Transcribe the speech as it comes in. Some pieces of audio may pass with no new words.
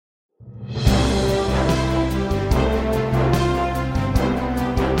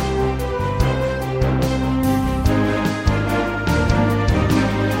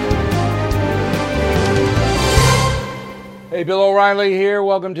Hey, Bill O'Reilly here.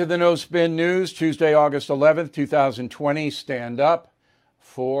 Welcome to the No Spin News, Tuesday, August 11th, 2020. Stand up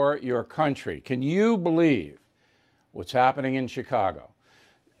for your country. Can you believe what's happening in Chicago?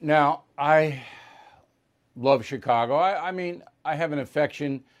 Now, I love Chicago. I mean, I have an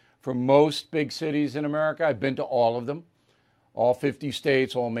affection for most big cities in America. I've been to all of them, all 50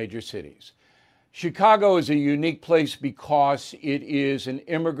 states, all major cities. Chicago is a unique place because it is an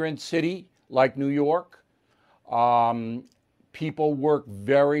immigrant city like New York. People work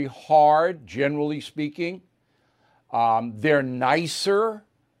very hard, generally speaking. They're nicer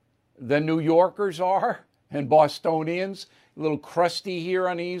than New Yorkers are and Bostonians. A little crusty here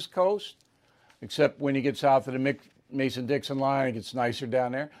on the East Coast, except when you get south of the Mason-Dixon line, it gets nicer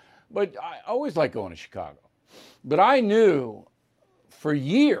down there. But I always like going to Chicago. But I knew for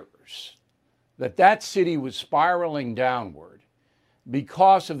years that city was spiraling downward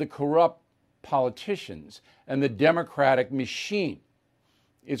because of the corrupt politicians and the Democratic machine.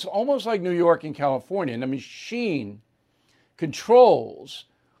 It's almost like New York and California. And the machine controls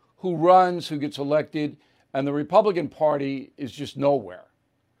who runs, who gets elected, and the Republican Party is just nowhere.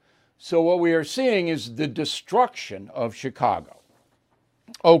 So what we are seeing is the destruction of Chicago.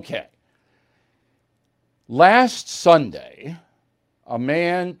 Okay. Last Sunday, a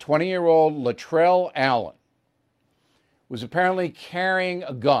man, 20-year-old Latrell Allen, was apparently carrying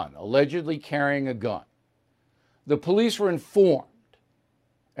a gun, allegedly carrying a gun. The police were informed,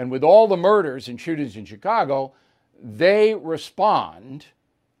 and with all the murders and shootings in Chicago, they respond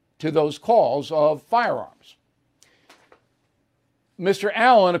to those calls of firearms. Mr.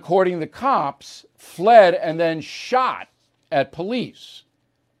 Allen, according to the cops, fled and then shot at police.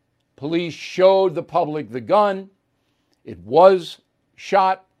 Police showed the public the gun. It was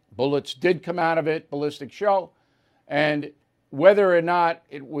shot. Bullets did come out of it, ballistic show. And whether or not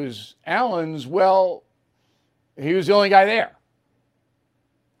it was Allen's, well, he was the only guy there.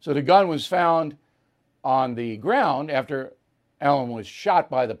 So the gun was found on the ground after Allen was shot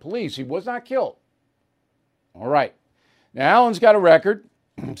by the police. He was not killed. All right. Now, Allen's got a record.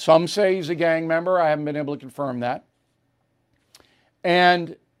 Some say he's a gang member. I haven't been able to confirm that.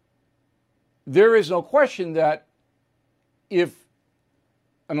 And there is no question that if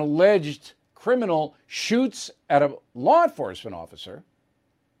an alleged criminal shoots at a law enforcement officer,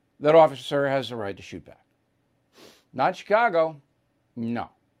 that officer has the right to shoot back. Not Chicago. No.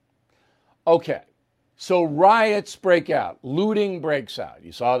 Okay. So riots break out. Looting breaks out.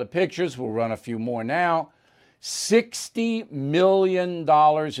 You saw the pictures. We'll run a few more now. $60 million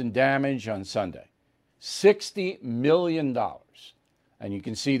in damage on Sunday. $60 million. And you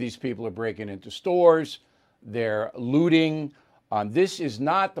can see these people are breaking into stores. They're looting. This is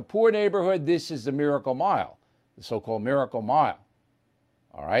not the poor neighborhood. This is the Miracle Mile, the so-called Miracle Mile,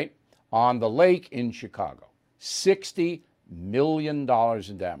 all right, on the lake in Chicago. $60 million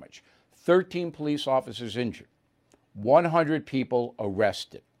in damage. 13 police officers injured. 100 people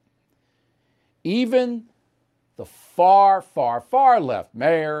arrested. Even the far, far, far left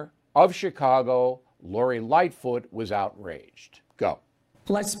mayor of Chicago, Lori Lightfoot, was outraged. Go.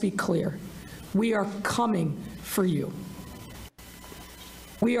 Let's be clear. We are coming for you.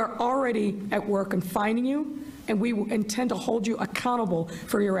 We are already at work on finding you, and we intend to hold you accountable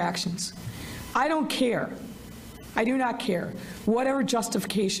for your actions. I don't care. I do not care whatever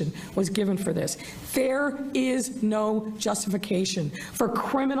justification was given for this. There is no justification for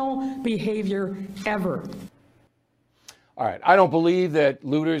criminal behavior ever. All right. I don't believe that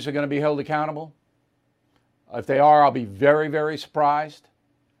looters are going to be held accountable. If they are, I'll be very, very surprised.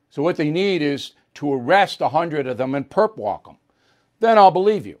 So what they need is to arrest 100 of them and perp walk them. Then I'll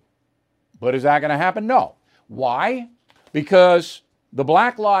believe you. But is that going to happen? No. Why? Because the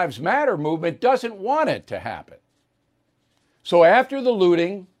Black Lives Matter movement doesn't want it to happen. So after the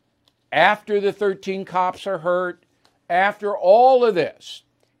looting, after the 13 cops are hurt, after all of this,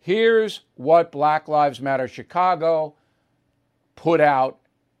 here's what Black Lives Matter Chicago put out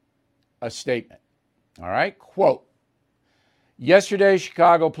a statement. All right, quote, yesterday,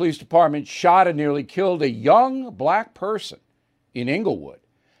 Chicago Police Department shot and nearly killed a young black person in Inglewood,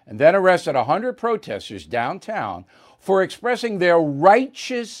 and then arrested 100 protesters downtown for expressing their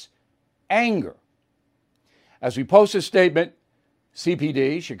righteous anger. As we post a statement,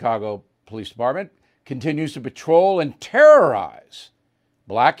 CPD, Chicago Police Department, continues to patrol and terrorize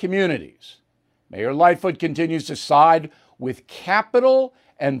black communities. Mayor Lightfoot continues to side with capital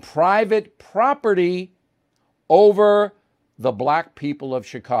and private property over the black people of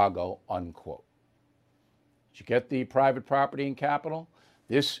Chicago, unquote. Did you get the private property and capital?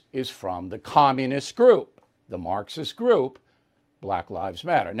 This is from the communist group, the Marxist group, Black Lives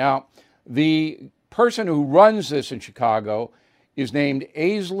Matter. Now, the person who runs this in Chicago is named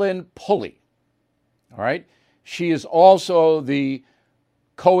Aislinn Pulley. All right. She is also the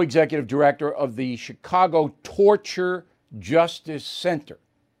co-executive director of the Chicago Torture Justice Center.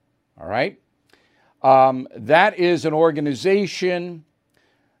 All right. That is an organization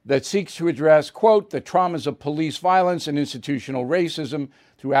that seeks to address, quote, the traumas of police violence and institutional racism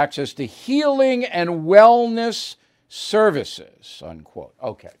through access to healing and wellness services, unquote.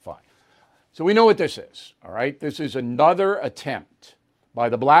 Okay, fine. So we know what this is, all right? This is another attempt by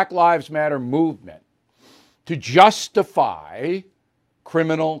the Black Lives Matter movement to justify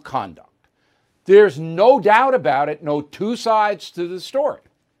criminal conduct. There's no doubt about it, no two sides to the story.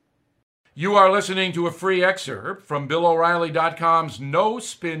 You are listening to a free excerpt from BillO'Reilly.com's No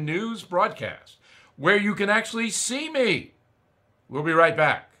Spin News broadcast, where you can actually see me. We'll be right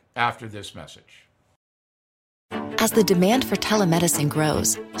back after this message. As the demand for telemedicine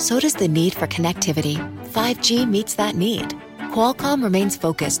grows, so does the need for connectivity. 5G meets that need. Qualcomm remains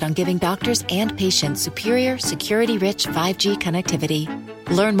focused on giving doctors and patients superior, security-rich 5G connectivity.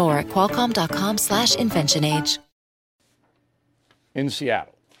 Learn more at qualcomm.com/InventionAge. In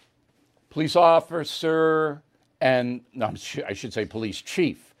Seattle, police officer and, no, I should say police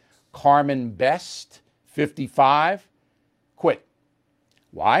chief, Carmen Best, 55, quit.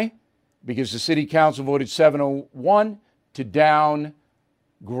 Why? Because the city council voted 701 to downgrade,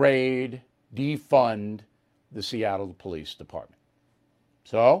 defund the Seattle Police Department.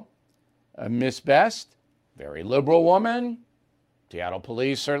 So, Miss Best, very liberal woman, Seattle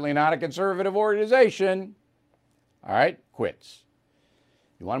Police, certainly not a conservative organization, all right, quits.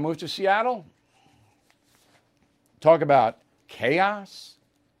 You want to move to Seattle? Talk about chaos.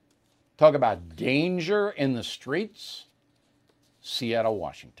 Talk about danger in the streets. Seattle,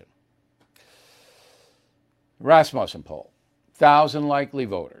 Washington. Rasmussen poll, 1,000 likely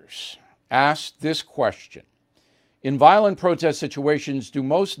voters, asked this question. In violent protest situations, do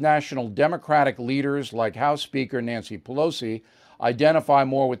most national Democratic leaders like House Speaker Nancy Pelosi identify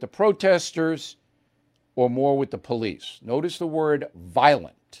more with the protesters or more with the police? Notice the word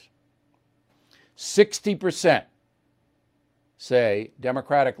violent. 60% say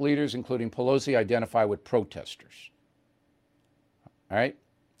Democratic leaders, including Pelosi, identify with protesters. All right?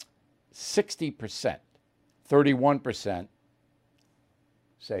 60%. 31%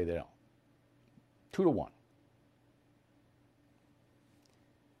 say they don't. 2-1.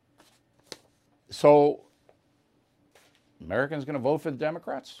 So, Americans going to vote for the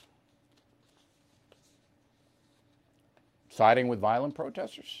Democrats? Siding with violent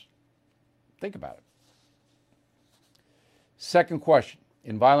protesters? Think about it. Second question.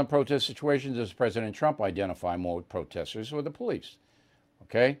 In violent protest situations, does President Trump identify more with protesters or the police?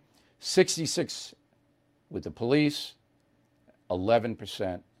 Okay? 66 with the police,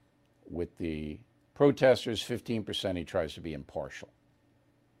 11% with the protesters, 15% he tries to be impartial.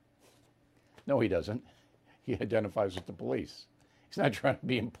 No, he doesn't. He identifies with the police. He's not trying to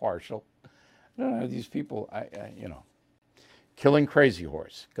be impartial. No, these people, Killing Crazy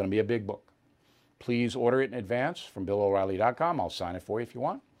Horse, going to be a big book. Please order it in advance from BillO'Reilly.com. I'll sign it for you if you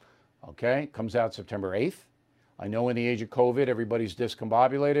want. Okay, comes out September 8th. I know in the age of COVID, everybody's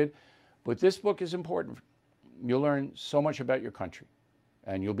discombobulated, but this book is important. You'll learn so much about your country,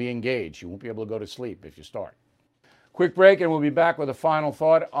 and you'll be engaged. You won't be able to go to sleep if you start. Quick break, and we'll be back with a final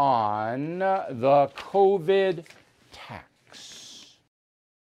thought on the COVID tax.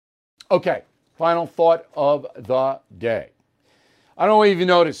 Okay, final thought of the day. I don't know if you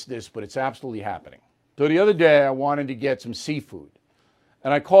noticed this, but it's absolutely happening. So the other day, I wanted to get some seafood,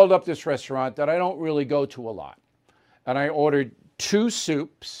 and I called up this restaurant that I don't really go to a lot, and I ordered 2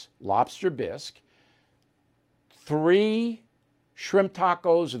 soups, lobster bisque, 3 shrimp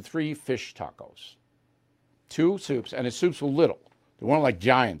tacos, and 3 fish tacos. 2 soups, and the soups were little. They weren't like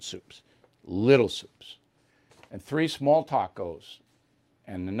giant soups, little soups. And 3 small tacos,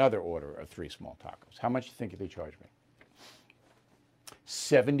 and another order of 3 small tacos. How much do you think they charged me?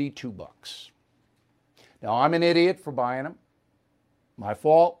 $72. Now, I'm an idiot for buying them. My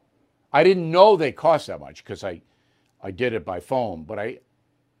fault. I didn't know they cost that much because I did it by phone, but I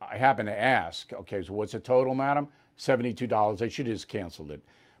happened to ask, okay, so what's the total, madam? $72. I should have just canceled it.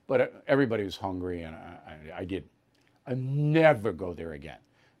 But everybody was hungry, and I did. I never go there again.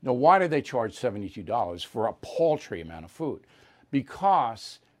 Now, why did they charge $72 for a paltry amount of food?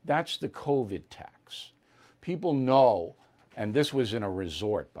 Because that's the COVID tax. People know, and this was in a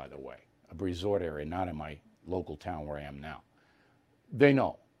resort, by the way, a resort area, not in my local town where I am now. They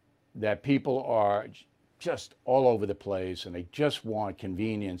know that people are just all over the place, and they just want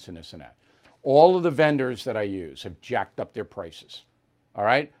convenience and this and that. All of the vendors that I use have jacked up their prices, all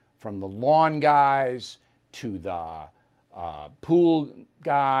right? from the lawn guys to the pool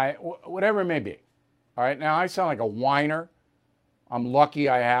guy, whatever it may be. All right, now I sound like a whiner. I'm lucky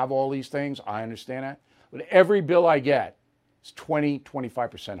I have all these things. I understand that. But every bill I get is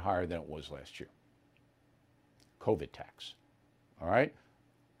 25% higher than it was last year. COVID tax. All right?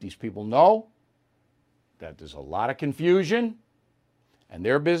 These people know that there's a lot of confusion and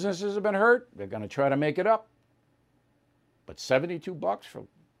their businesses have been hurt. They're going to try to make it up. But $72 for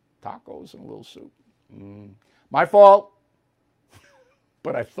tacos and a little soup. My fault.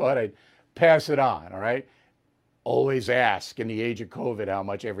 But I thought I'd pass it on, all right? Always ask in the age of COVID how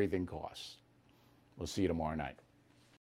much everything costs. We'll see you tomorrow night.